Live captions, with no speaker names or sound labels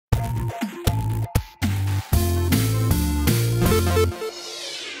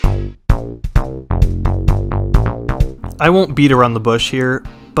I won't beat around the bush here.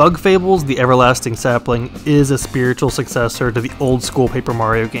 Bug Fables: The Everlasting Sapling is a spiritual successor to the old school Paper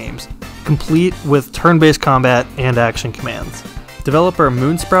Mario games, complete with turn-based combat and action commands. Developer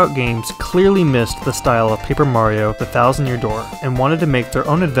Moonsprout Games clearly missed the style of Paper Mario: The Thousand Year Door and wanted to make their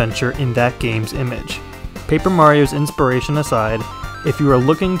own adventure in that game's image. Paper Mario's inspiration aside, if you are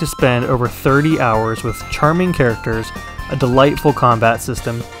looking to spend over 30 hours with charming characters, a delightful combat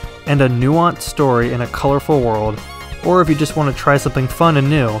system, and a nuanced story in a colorful world, or if you just want to try something fun and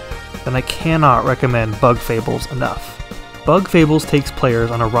new, then I cannot recommend Bug Fables enough. Bug Fables takes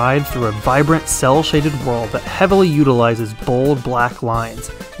players on a ride through a vibrant, cel-shaded world that heavily utilizes bold black lines,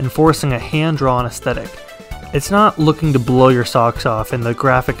 enforcing a hand-drawn aesthetic. It's not looking to blow your socks off in the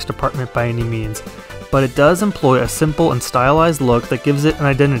graphics department by any means, but it does employ a simple and stylized look that gives it an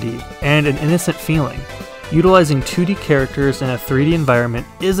identity and an innocent feeling. Utilizing 2D characters in a 3D environment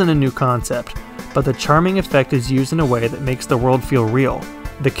isn't a new concept, but the charming effect is used in a way that makes the world feel real.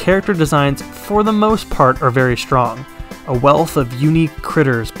 The character designs, for the most part, are very strong. A wealth of unique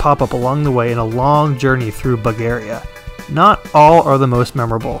critters pop up along the way in a long journey through Bugaria. Not all are the most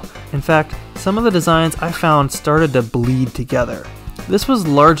memorable. In fact, some of the designs I found started to bleed together. This was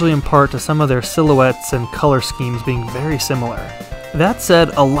largely in part to some of their silhouettes and color schemes being very similar. That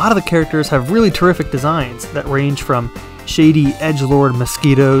said, a lot of the characters have really terrific designs that range from shady edgelord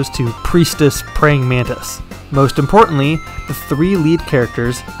mosquitoes to priestess praying mantis. Most importantly, the 3 lead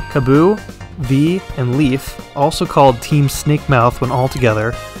characters, Kaboo, V, and Leaf, also called Team Snakemouth when all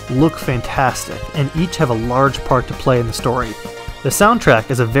together, look fantastic and each have a large part to play in the story. The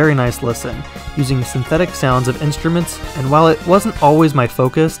soundtrack is a very nice listen, using synthetic sounds of instruments, and while it wasn't always my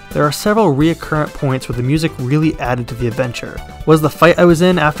focus, there are several reoccurrent points where the music really added to the adventure. Was the fight I was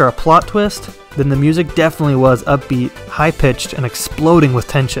in after a plot twist? Then the music definitely was upbeat, high-pitched, and exploding with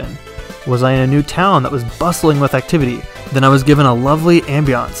tension. Was I in a new town that was bustling with activity? Then I was given a lovely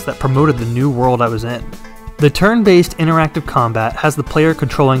ambiance that promoted the new world I was in. The turn-based interactive combat has the player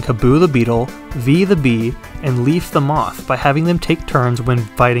controlling Kaboo the Beetle, V the Bee, and Leaf the Moth by having them take turns when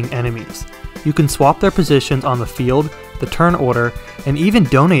fighting enemies. You can swap their positions on the field, the turn order, and even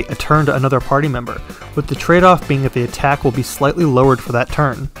donate a turn to another party member, with the trade-off being that the attack will be slightly lowered for that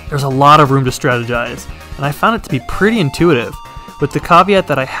turn. There's a lot of room to strategize, and I found it to be pretty intuitive, with the caveat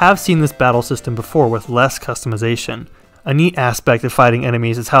that I have seen this battle system before with less customization. A neat aspect of fighting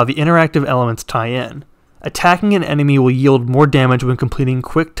enemies is how the interactive elements tie in. Attacking an enemy will yield more damage when completing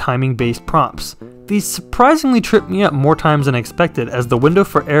quick timing-based prompts. These surprisingly tripped me up more times than expected, as the window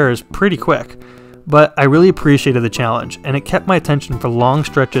for error is pretty quick. But I really appreciated the challenge, and it kept my attention for long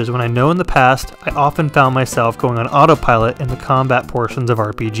stretches when I know in the past I often found myself going on autopilot in the combat portions of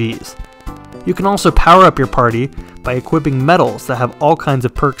RPGs. You can also power up your party by equipping medals that have all kinds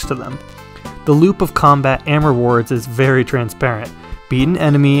of perks to them. The loop of combat and rewards is very transparent. Beat an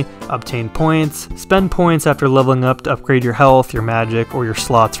enemy, obtain points, spend points after leveling up to upgrade your health, your magic, or your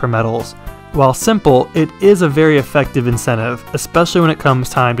slots for medals. While simple, it is a very effective incentive, especially when it comes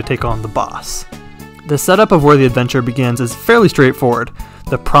time to take on the boss. The setup of where the adventure begins is fairly straightforward.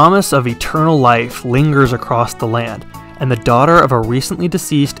 The promise of eternal life lingers across the land, and the daughter of a recently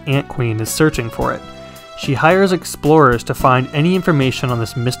deceased Ant Queen is searching for it. She hires explorers to find any information on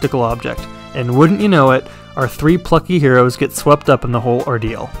this mystical object, and wouldn't you know it, our 3 plucky heroes get swept up in the whole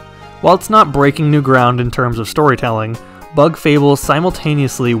ordeal. While it's not breaking new ground in terms of storytelling, Bug Fables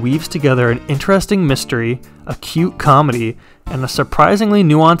simultaneously weaves together an interesting mystery, a cute comedy, and a surprisingly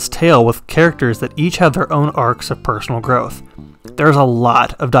nuanced tale with characters that each have their own arcs of personal growth. There's a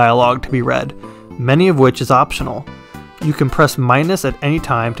lot of dialogue to be read, many of which is optional. You can press minus at any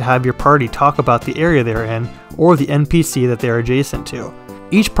time to have your party talk about the area they're in, or the NPC that they are adjacent to.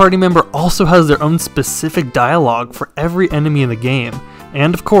 Each party member also has their own specific dialogue for every enemy in the game,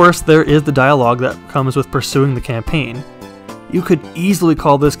 and of course there is the dialogue that comes with pursuing the campaign. You could easily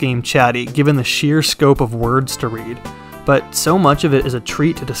call this game chatty given the sheer scope of words to read, but so much of it is a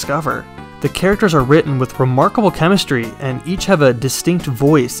treat to discover. The characters are written with remarkable chemistry and each have a distinct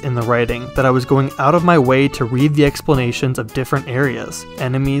voice in the writing that I was going out of my way to read the explanations of different areas,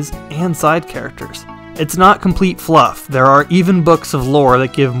 enemies, and side characters. It's not complete fluff. There are even books of lore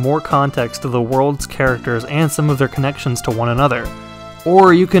that give more context to the world's characters and some of their connections to one another.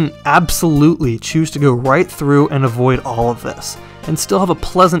 Or you can absolutely choose to go right through and avoid all of this, and still have a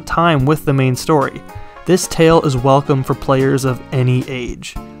pleasant time with the main story. This tale is welcome for players of any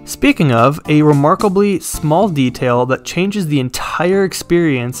age. Speaking of, a remarkably small detail that changes the entire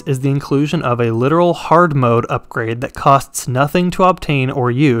experience is the inclusion of a literal hard mode upgrade that costs nothing to obtain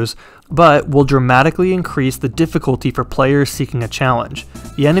or use, but will dramatically increase the difficulty for players seeking a challenge.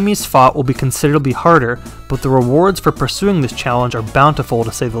 The enemies fought will be considerably harder, but the rewards for pursuing this challenge are bountiful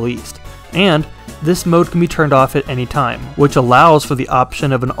to say the least. And this mode can be turned off at any time, which allows for the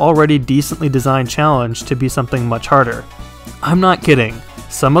option of an already decently designed challenge to be something much harder. I'm not kidding,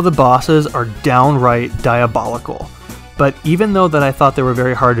 some of the bosses are downright diabolical. But even though that I thought they were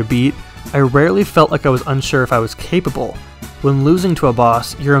very hard to beat, I rarely felt like I was unsure if I was capable. When losing to a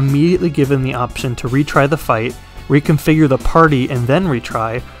boss, you're immediately given the option to retry the fight, reconfigure the party and then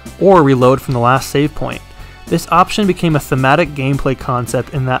retry, or reload from the last save point. This option became a thematic gameplay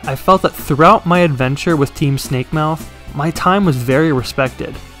concept in that I felt that throughout my adventure with Team Snakemouth, my time was very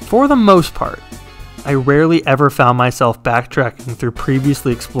respected, for the most part. I rarely ever found myself backtracking through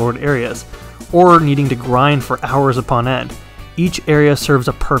previously explored areas, or needing to grind for hours upon end. Each area serves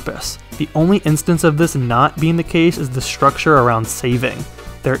a purpose. The only instance of this not being the case is the structure around saving.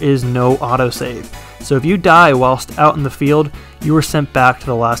 There is no autosave, so if you die whilst out in the field, you are sent back to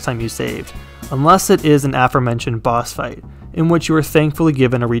the last time you saved, unless it is an aforementioned boss fight, in which you are thankfully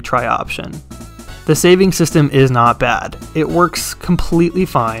given a retry option. The saving system is not bad. It works completely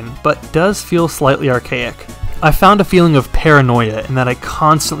fine, but does feel slightly archaic. I found a feeling of paranoia in that I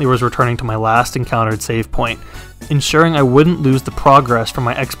constantly was returning to my last encountered save point, ensuring I wouldn't lose the progress from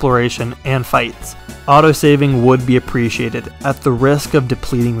my exploration and fights. Autosaving would be appreciated at the risk of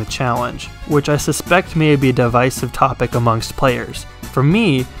depleting the challenge, which I suspect may be a divisive topic amongst players. For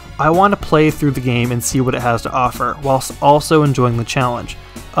me, I want to play through the game and see what it has to offer, whilst also enjoying the challenge.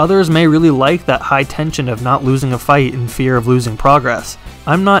 Others may really like that high tension of not losing a fight in fear of losing progress.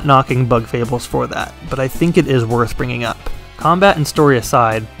 I'm not knocking Bug Fables for that, but I think it is worth bringing up. Combat and story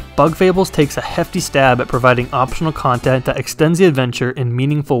aside, Bug Fables takes a hefty stab at providing optional content that extends the adventure in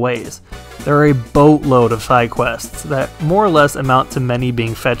meaningful ways. There are a boatload of side quests that more or less amount to many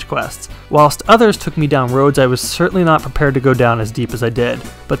being fetch quests, whilst others took me down roads I was certainly not prepared to go down as deep as I did,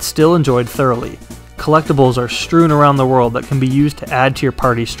 but still enjoyed thoroughly. Collectibles are strewn around the world that can be used to add to your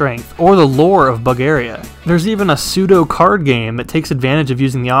party's strength, or the lore of Bugaria. There's even a pseudo card game that takes advantage of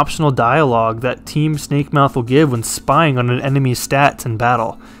using the optional dialogue that Team Snakemouth will give when spying on an enemy's stats in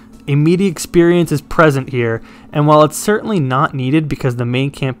battle. A meaty experience is present here, and while it's certainly not needed because the main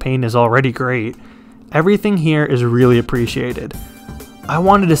campaign is already great, everything here is really appreciated. I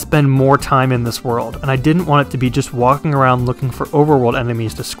wanted to spend more time in this world, and I didn't want it to be just walking around looking for overworld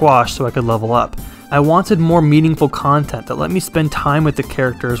enemies to squash so I could level up. I wanted more meaningful content that let me spend time with the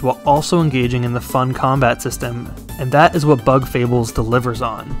characters while also engaging in the fun combat system, and that is what Bug Fables delivers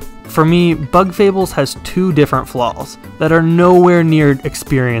on. For me, Bug Fables has two different flaws that are nowhere near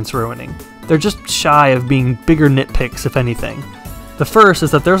experience ruining. They're just shy of being bigger nitpicks, if anything. The first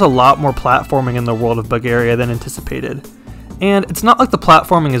is that there's a lot more platforming in the world of Bugaria than anticipated. And it's not like the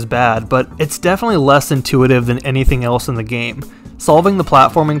platforming is bad, but it's definitely less intuitive than anything else in the game. Solving the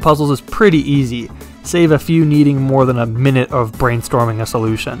platforming puzzles is pretty easy, save a few needing more than a minute of brainstorming a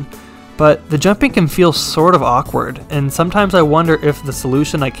solution. But the jumping can feel sort of awkward, and sometimes I wonder if the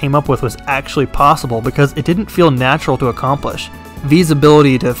solution I came up with was actually possible because it didn't feel natural to accomplish. V's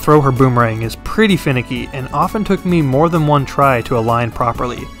ability to throw her boomerang is pretty finicky and often took me more than one try to align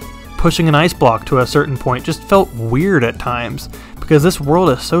properly. Pushing an ice block to a certain point just felt weird at times, because this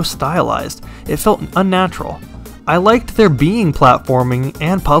world is so stylized, it felt unnatural. I liked there being platforming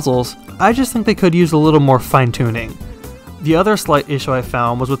and puzzles, I just think they could use a little more fine-tuning. The other slight issue I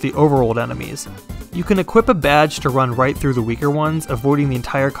found was with the overworld enemies. You can equip a badge to run right through the weaker ones, avoiding the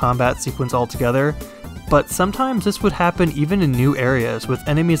entire combat sequence altogether, but sometimes this would happen even in new areas with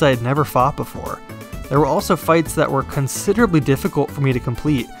enemies I had never fought before. There were also fights that were considerably difficult for me to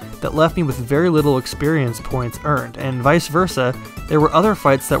complete, that left me with very little experience points earned, and vice versa, there were other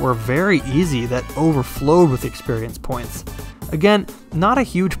fights that were very easy that overflowed with experience points. Again, not a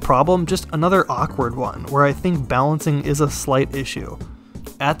huge problem, just another awkward one, where I think balancing is a slight issue.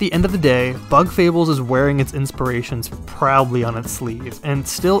 At the end of the day, Bug Fables is wearing its inspirations proudly on its sleeve, and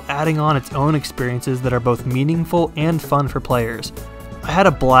still adding on its own experiences that are both meaningful and fun for players. I had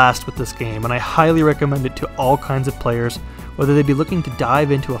a blast with this game, and I highly recommend it to all kinds of players, whether they be looking to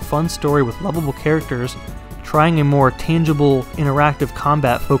dive into a fun story with lovable characters, trying a more tangible, interactive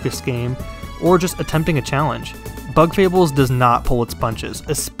combat-focused game, or just attempting a challenge. Bug Fables does not pull its punches,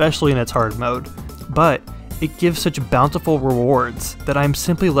 especially in its hard mode, but it gives such bountiful rewards that I'm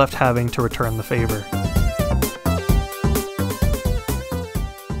simply left having to return the favor.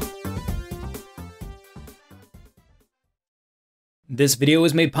 This video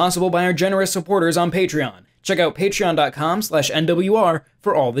was made possible by our generous supporters on Patreon. Check out patreon.com/NWR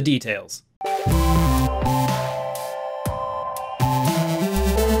for all the details.